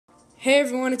Hey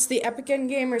everyone, it's the Epic End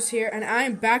Gamers here, and I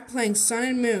am back playing Sun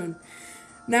and Moon.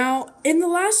 Now, in the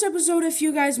last episode, if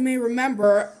you guys may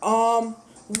remember,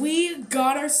 we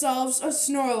got ourselves a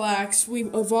Snorlax, we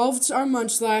evolved our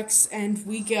Munchlax, and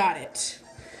we got it.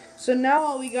 So now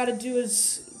all we gotta do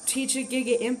is teach it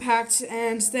Giga Impact,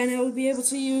 and then it will be able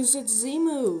to use its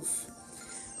Z-move.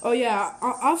 Oh yeah,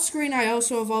 off screen I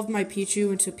also evolved my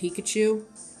Pichu into Pikachu,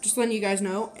 just letting you guys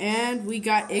know, and we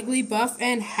got Igglybuff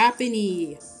and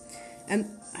Happiny. And,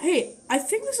 hey, I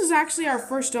think this is actually our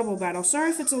first double battle. Sorry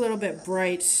if it's a little bit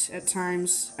bright at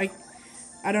times. I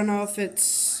don't know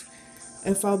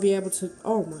if I'll be able to...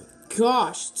 Oh my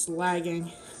gosh, it's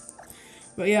lagging.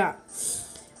 But yeah.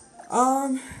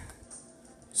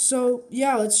 So,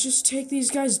 yeah, let's just take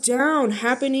these guys down.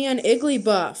 Happiny and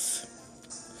Igglybuff.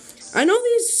 I know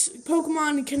these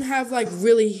Pokemon can have, like,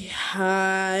 really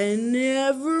high...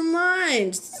 Never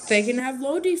mind. They can have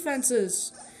low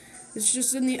defenses. It's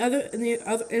just in other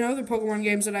Pokemon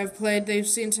games that I've played, they've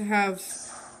seemed to have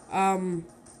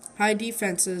high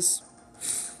defenses.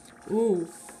 Ooh.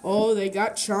 Oh, they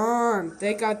got Charm.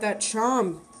 They got that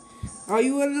Charm. Are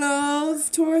you in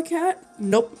love, Torracat?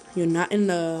 Nope, you're not in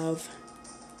love.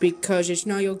 Because it's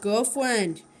not your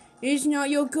girlfriend. It's not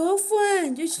your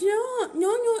girlfriend. It's not.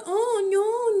 No.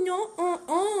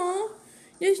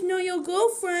 It's not your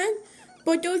girlfriend.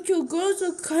 But those two girls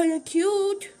are kind of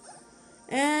cute.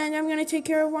 And I'm going to take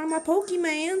care of one of my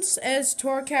Pokemans as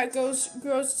Torracat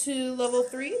grows to level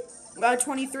 23.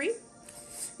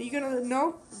 Are you going to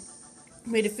know?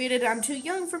 We defeated. I'm too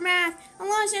young for math. I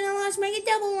lost, make a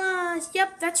double loss.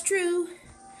 Yep, that's true.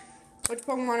 Which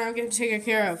Pokemon am I going to take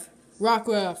care of?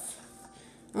 Rockruff.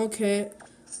 Okay,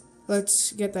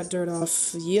 let's get that dirt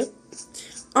off. Yep.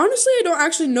 Honestly, I don't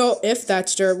actually know if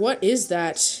that's dirt. What is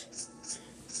that?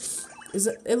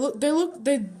 They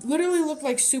literally look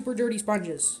like super dirty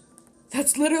sponges.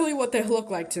 That's literally what they look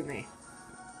like to me.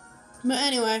 But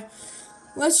anyway,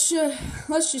 let's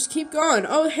just keep going.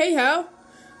 Oh, hey, Hal.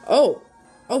 Oh,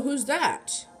 who's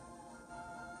that?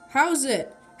 How's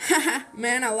it? Haha,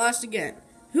 man, I lost again.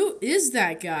 Who is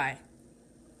that guy?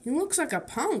 He looks like a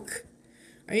punk.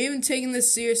 Are you even taking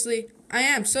this seriously? I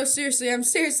am, so seriously. I'm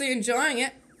seriously enjoying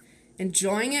it.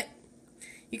 Enjoying it?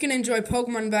 You can enjoy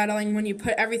Pokemon battling when you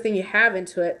put everything you have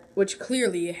into it, which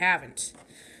clearly you haven't.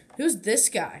 Who's this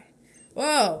guy?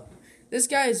 Whoa, this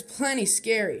guy is plenty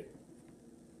scary.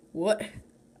 What?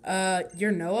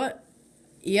 You're Noah?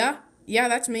 Yeah,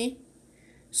 that's me.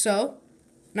 So,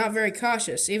 not very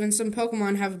cautious. Even some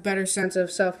Pokemon have a better sense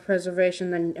of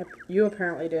self-preservation than you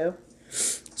apparently do.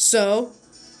 So,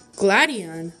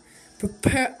 Gladion.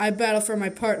 I battle for my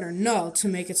partner, Null, to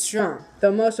make it strong.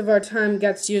 Though most of our time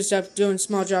gets used up doing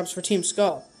small jobs for Team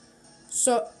Skull.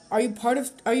 So, are you part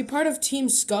of Team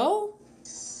Skull?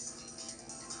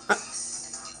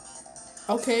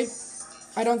 Okay.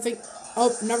 I don't think...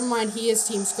 Oh, never mind. He is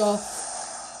Team Skull.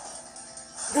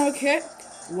 Okay.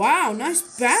 Wow, nice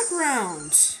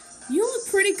background. You look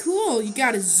pretty cool. You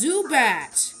got a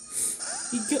Zubat.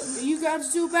 You got a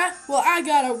Zubat? Well, I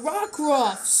got a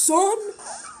Rockruff, son.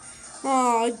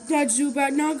 Oh, that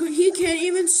Zubat, no, he can't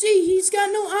even see. He's got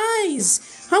no eyes.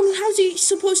 How's he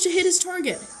supposed to hit his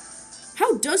target?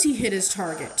 How does he hit his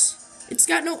target? It's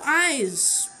got no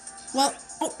eyes. Well,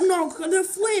 oh no, the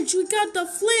flinch. We got the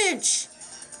flinch.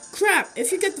 Crap,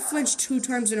 if you get the flinch 2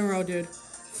 times in a row, dude.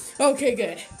 Okay,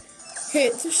 good. Hey,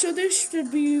 so this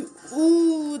should be...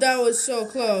 Ooh, that was so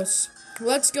close.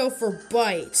 Let's go for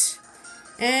Bite.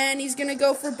 And he's gonna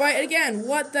go for Bite again.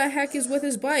 What the heck is with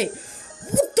his Bite?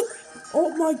 What the...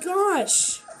 Oh my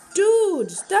gosh!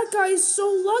 Dude, that guy is so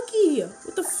lucky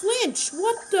with the flinch.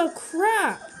 What the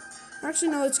crap? Actually,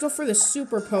 no, let's go for the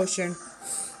super potion.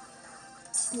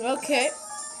 Okay.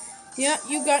 Yeah,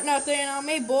 you got nothing on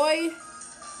me, boy.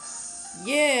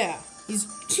 Yeah. He's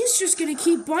just gonna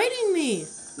keep biting me.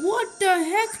 What the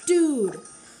heck, dude?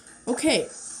 Okay,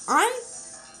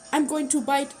 I'm going to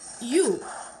bite you.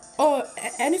 Oh,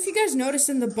 and if you guys notice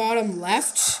in the bottom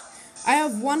left, I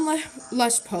have one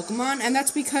less Pokemon, and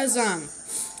that's because,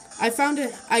 I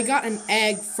got an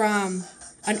egg from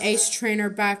an ace trainer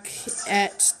back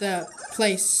at the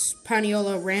place,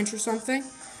 Paniola Ranch or something,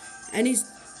 and he's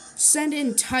sent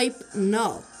in type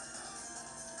Null.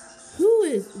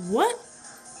 What?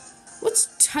 What's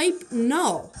type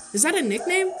Null? Is that a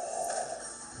nickname?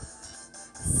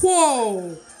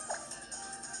 Whoa.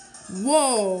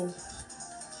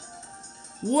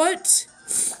 What?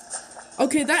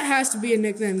 Okay, that has to be a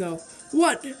nickname, though.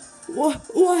 What? Dude,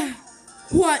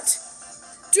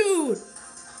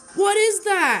 what is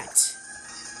that?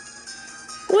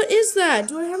 What is that?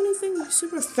 Do I have anything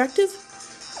super effective?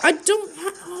 I don't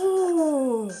have...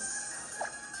 Oh.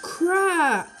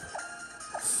 crap.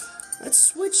 Let's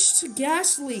switch to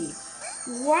Ghastly.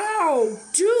 Wow,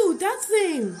 dude, that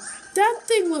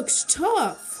thing looks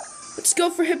tough. Let's go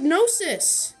for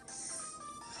Hypnosis.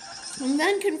 And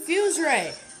then Confuse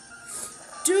Ray.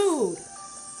 Dude,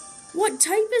 what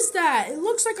type is that? It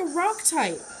looks like a rock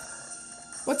type.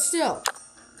 But still,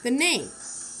 the name.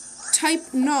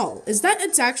 Type Null. Is that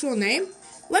its actual name?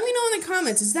 Let me know in the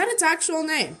comments. Is that its actual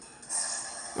name?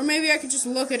 Or maybe I could just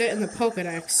look at it in the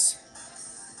Pokedex.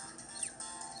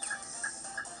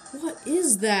 What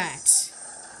is that?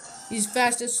 He's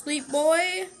fast asleep,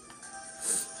 boy.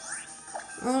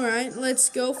 Alright, let's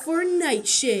go for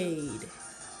Nightshade.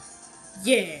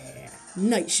 Yeah,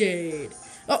 Nightshade.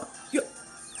 Oh,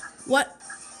 what?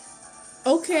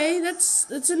 Okay, that's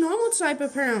a normal type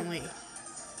apparently.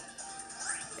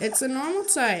 It's a normal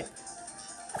type.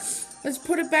 Let's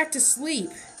put it back to sleep.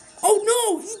 Oh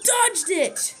no, he dodged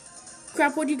it!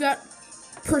 Crap, what you got?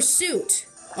 Pursuit.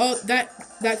 Oh, that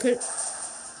could...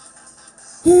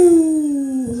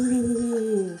 Ooh.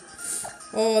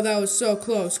 Oh, that was so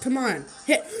close. Come on.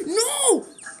 Hit. No!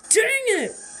 Dang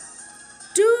it!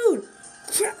 Dude!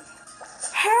 Crap.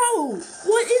 How?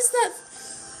 What is that?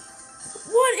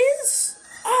 What is...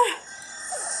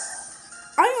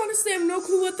 I honestly have no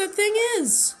clue what that thing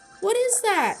is. What is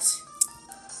that?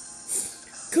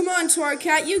 Come on,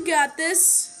 Torracat, you got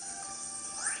this.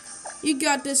 You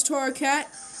got this, Torracat.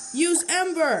 Use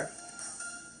Ember.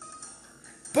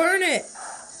 Burn it.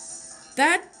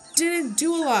 That didn't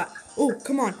do a lot. Oh,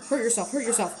 come on. Hurt yourself. Hurt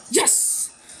yourself. Yes!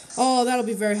 Oh, that'll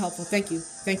be very helpful. Thank you.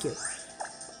 Thank you.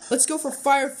 Let's go for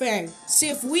Fire Fang. See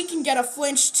if we can get a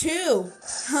flinch too.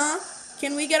 Huh?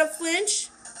 Can we get a flinch?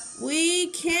 We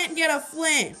can't get a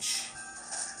flinch.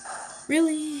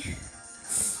 Really?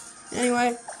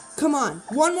 Anyway, come on.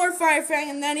 One more Fire Fang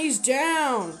and then he's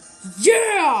down.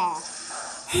 Yeah!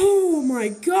 Oh my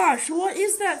gosh, what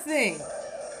is that thing?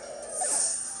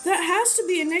 That has to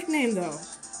be a nickname though.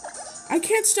 I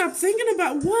can't stop thinking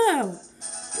about, wow.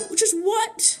 Just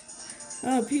what?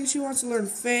 Pikachu wants to learn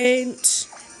Faint.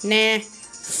 Nah.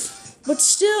 But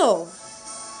still.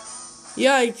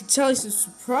 Yeah, you can tell he's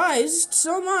surprised.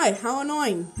 So am I. How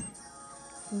annoying.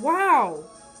 Wow.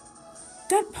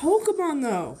 That Pokemon,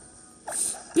 though.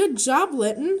 Good job,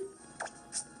 Litten.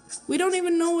 We don't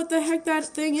even know what the heck that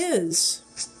thing is.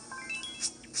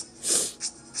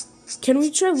 Can we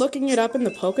try looking it up in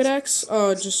the Pokedex?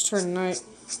 Oh, it just turned night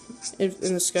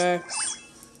in the sky.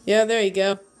 Yeah, there you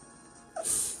go.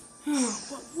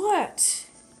 But what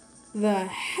the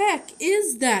heck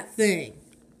is that thing?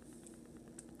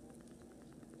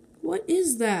 What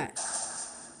is that?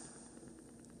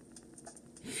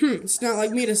 It's not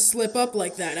like me to slip up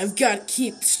like that. I've got to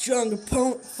keep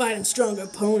fighting stronger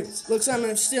opponents. Looks like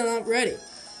I'm still not ready.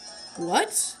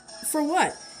 What? For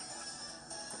what?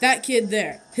 That kid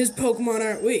there. His Pokemon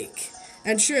aren't weak.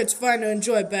 And sure, it's fine to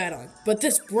enjoy battling. But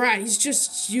this brat, he's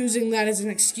just using that as an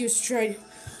excuse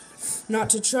not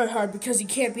to try hard because he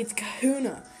can't beat the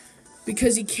Kahuna.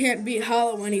 Because he can't beat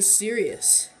Hollow when he's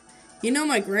serious. You know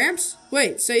my Gramps?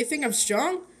 Wait, so you think I'm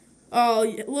strong?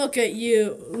 Oh, look at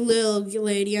you, little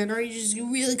Gladion. Are you just a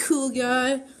really cool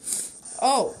guy?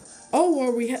 Oh,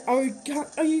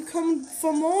 are you coming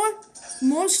for more?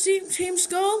 More Team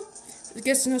Skull? I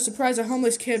guess it's no surprise a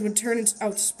homeless kid would turn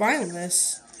out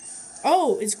spineless.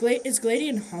 Oh, is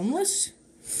Gladion homeless?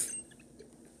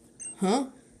 Huh?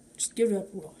 Just give it up.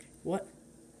 What?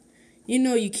 You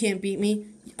know you can't beat me.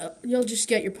 You'll just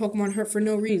get your Pokemon hurt for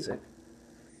no reason.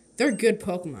 They're good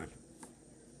Pokemon.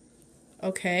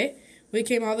 Okay. We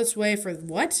came all this way for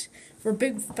what? For a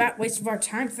big fat waste of our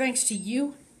time thanks to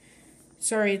you?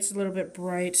 Sorry, it's a little bit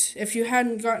bright. If you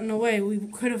hadn't gotten away, we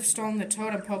could have stolen the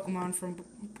totem Pokemon from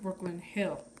Brooklyn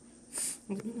Hill.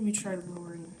 Let me try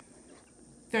lowering.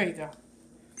 There you go.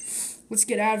 Let's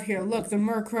get out of here. Look, the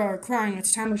Murkrow are crying.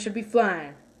 It's time we should be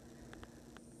flying.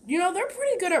 You know, they're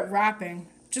pretty good at rapping.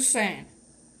 Just saying.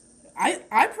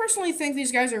 I personally think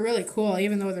these guys are really cool,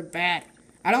 even though they're bad.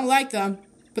 I don't like them,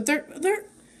 but they're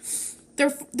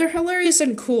hilarious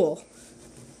and cool.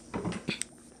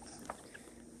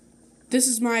 This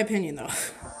is my opinion, though.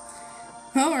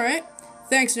 Alright.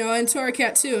 Thanks, Noah. And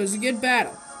Torracat, too. It was a good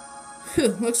battle.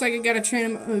 Whew, looks like I gotta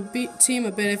train team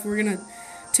a bit if we're gonna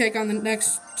take on the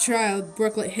next trial,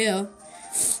 Brooklet Hill.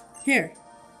 Here.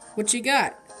 What you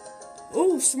got?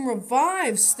 Oh, some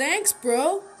revives. Thanks,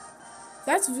 bro.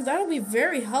 That'll be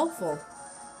very helpful.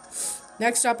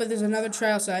 Next up, there's another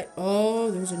trial site.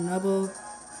 Oh, there's a Nubble.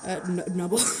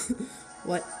 Nubble?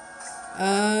 What?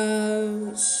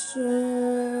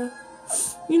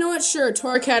 You know what? Sure,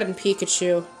 Torracat and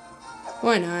Pikachu.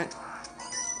 Why not?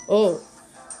 Oh.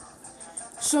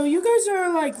 So you guys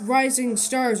are like rising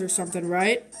stars or something,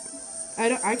 right?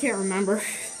 I can't remember.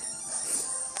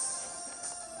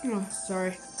 Oh,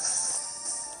 sorry.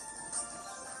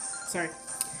 Sorry.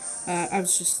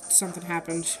 Something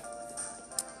happened.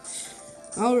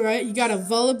 Alright, you got a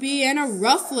Vullaby and a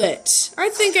Rufflet. I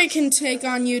think I can take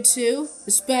on you two,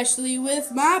 especially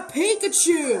with my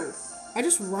Pikachu. I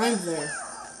just rhymed there.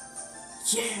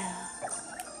 Yeah.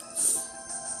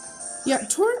 Yeah,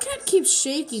 Torcat keeps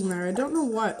shaking there. I don't know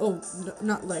why. Oh,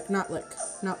 not lick.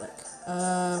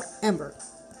 Ember.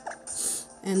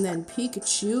 And then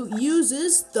Pikachu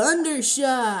uses Thunder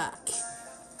Shock.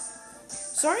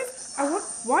 Sorry,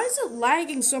 why is it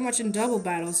lagging so much in double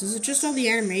battles? Is it just all the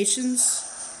animations?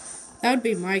 That would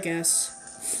be my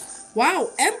guess.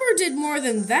 Wow, Ember did more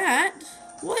than that.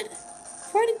 What?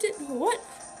 Why did it? What?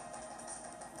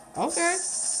 Okay.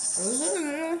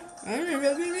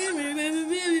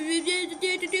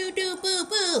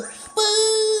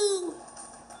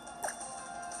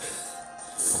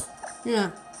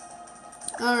 Yeah.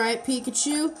 Alright,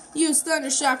 Pikachu. Use Thunder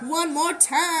Shock one more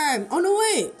time. Oh, no,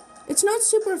 wait. It's not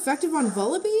super effective on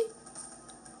Vullaby?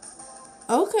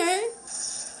 Okay.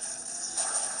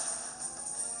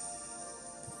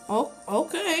 Oh,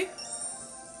 okay.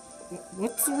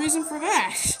 What's the reason for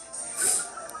that?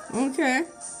 Okay.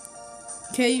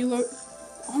 Okay, you look...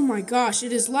 Oh my gosh,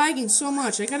 it is lagging so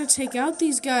much. I gotta take out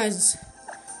these guys.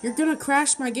 You're gonna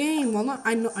crash my game. Well, not...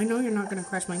 I know you're not gonna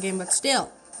crash my game, but still.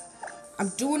 I'm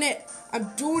doing it.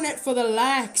 I'm doing it for the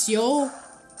likes, yo.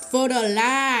 For the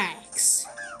likes.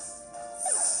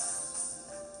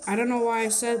 I don't know why I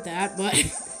said that, but...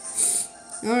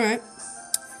 Alright.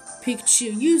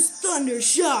 Pikachu, use Thunder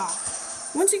Shock.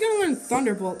 Once you gotta learn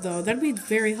Thunderbolt, though, that'd be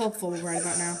very helpful right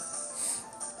about now.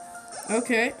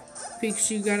 Okay.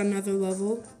 Pikachu got another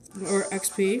level. Or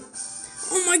XP.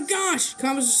 Oh my gosh!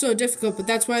 Combos are so difficult, but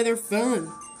that's why they're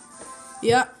fun.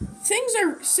 Yeah.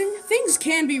 Things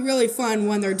can be really fun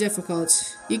when they're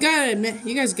difficult. You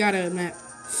guys gotta admit.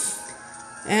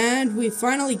 And we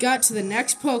finally got to the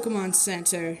next Pokemon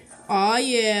Center. Aw,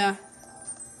 yeah.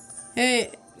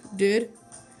 Hey, dude.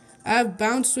 I have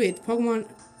Bounce Suite. Pokemon...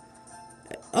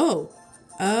 Oh.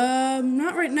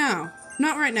 Not right now.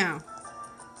 Not right now.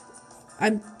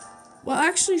 Well,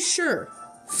 actually, sure.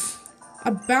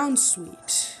 A Bounce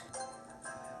Suite.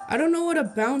 I don't know what a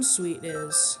Bounce Suite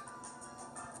is.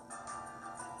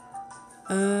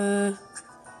 You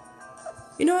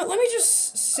know what? Let me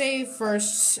just save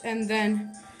first, and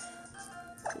then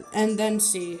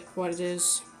see what it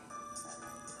is.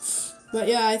 But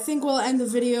yeah, I think we'll end the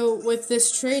video with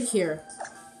this trade here.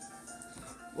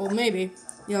 Well, maybe.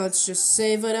 Yeah, let's just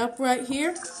save it up right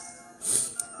here,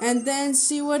 and then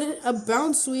see what a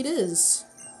Bounce Suite is.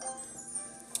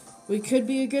 We could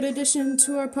be a good addition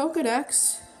to our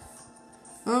Pokedex.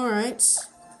 Alright.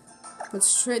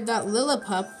 Let's trade that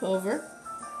Lillipup over.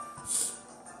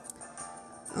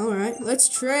 Alright, let's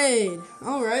trade.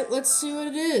 Alright, let's see what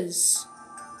it is.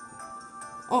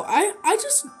 Oh,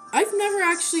 I've never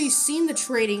actually seen the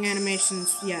trading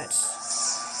animations yet.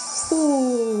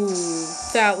 Ooh,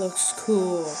 that looks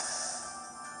cool.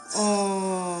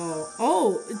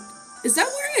 Oh, is that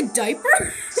wearing a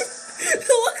diaper? It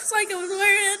looks like it was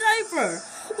wearing a diaper.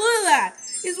 Look at that.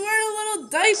 He's wearing a little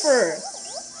diaper.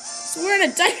 He's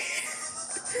wearing a diaper.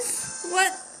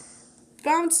 What?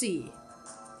 Bouncy.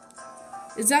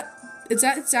 Is that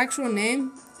its actual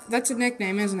name? That's a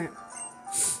nickname, isn't it?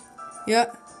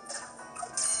 Yep.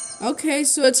 Okay,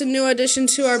 so it's a new addition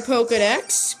to our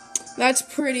Pokedex. That's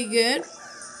pretty good.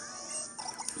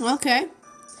 Okay.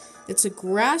 It's a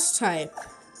grass type.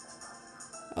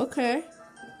 Okay.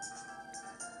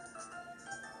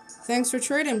 Thanks for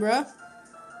trading, bro.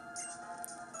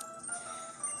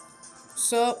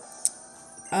 So,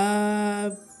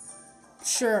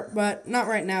 sure, but not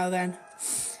right now then.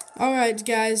 Alright,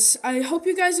 guys, I hope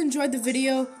you guys enjoyed the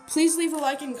video. Please leave a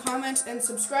like and comment, and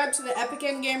subscribe to the Epic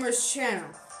End Gamers channel.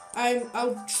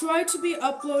 I'll try to be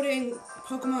uploading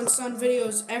Pokemon Sun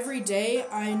videos every day.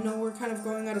 I know we're kind of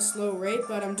going at a slow rate,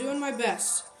 but I'm doing my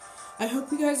best. I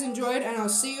hope you guys enjoyed, and I'll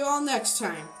see you all next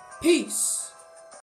time. Peace!